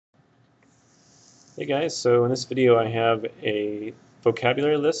Hey guys, so in this video I have a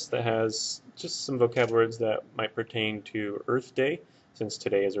vocabulary list that has just some vocab words that might pertain to Earth Day, since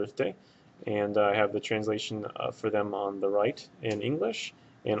today is Earth Day. And I have the translation for them on the right in English.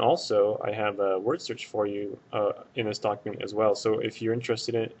 And also I have a word search for you in this document as well. So if you're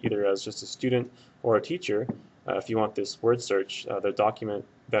interested in it, either as just a student or a teacher, if you want this word search, the document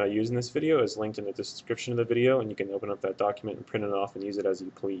that I use in this video is linked in the description of the video, and you can open up that document and print it off and use it as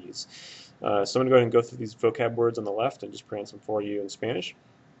you please. So I'm going to go ahead and go through these vocab words on the left and just pronounce them for you in Spanish.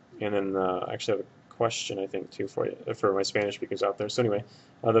 And then I actually have a question, I think, too, for you, for my Spanish speakers out there. So anyway,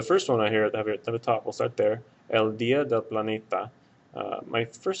 the first one I hear at the top, we'll start there. El Día del Planeta. My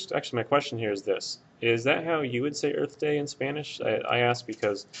question here is this. Is that how you would say Earth Day in Spanish? I ask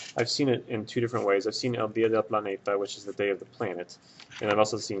because I've seen it in two different ways. I've seen El Día del Planeta, which is the day of the planet, and I've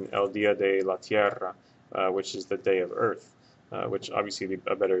also seen El Día de la Tierra, which is the day of Earth, which obviously would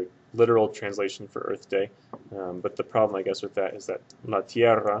be a better literal translation for Earth Day. But the problem, I guess, with that is that La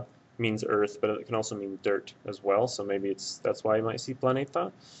Tierra means Earth, but it can also mean dirt as well. So maybe that's why you might see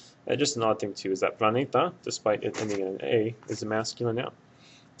Planeta. Just an odd thing too is that planeta, despite it ending in an A, is a masculine noun.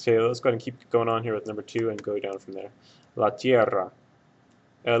 Okay, let's go ahead and keep going on here with number 2 and go down from there. La tierra,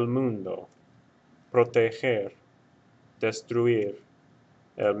 el mundo, proteger, destruir,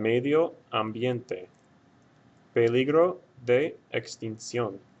 el medio ambiente, peligro de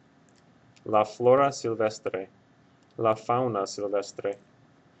extinción, la flora silvestre, la fauna silvestre,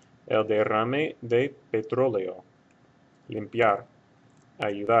 el derrame de petróleo, limpiar,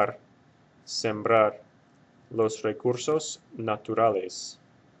 ayudar, sembrar, los recursos naturales,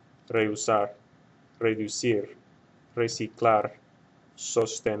 reusar, reducir, reciclar,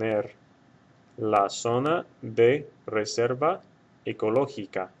 sostener, la zona de reserva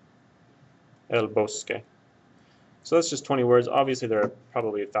ecológica, el bosque. So that's just 20 words. Obviously, there are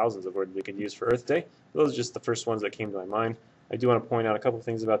probably thousands of words we could use for Earth Day. Those are just the first ones that came to my mind. I do want to point out a couple of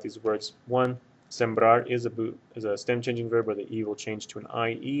things about these words. One, sembrar is a stem changing verb where the E will change to an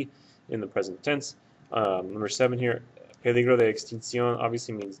IE in the present tense. Number 7 here, peligro de extinción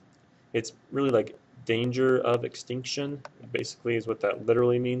obviously means it's really like danger of extinction, basically is what that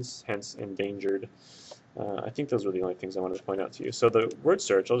literally means, hence endangered. I think those were the only things I wanted to point out to you. So the word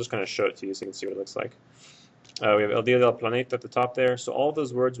search, I'll just kind of show it to you so you can see what it looks like. We have El Día del Planeta at the top there. So all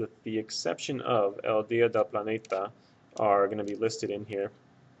those words with the exception of El Día del Planeta are going to be listed in here.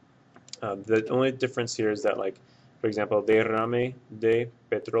 The only difference here is that, like, for example, derrame de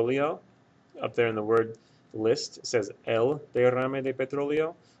petróleo, up there in the word list, it says el derrame de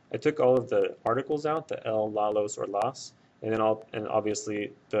petróleo. I took all of the articles out, the el, la, los, or las, and then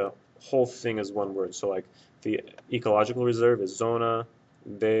obviously the whole thing is one word. So like the ecological reserve is zona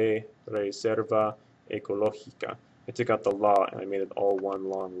de reserva ecológica. I took out the la and I made it all one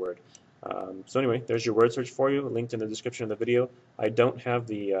long word. So anyway, there's your word search for you, linked in the description of the video. I don't have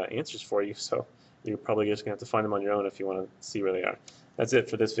the answers for you, so you're probably just going to have to find them on your own if you want to see where they are. That's it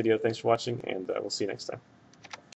for this video. Thanks for watching, and we'll see you next time.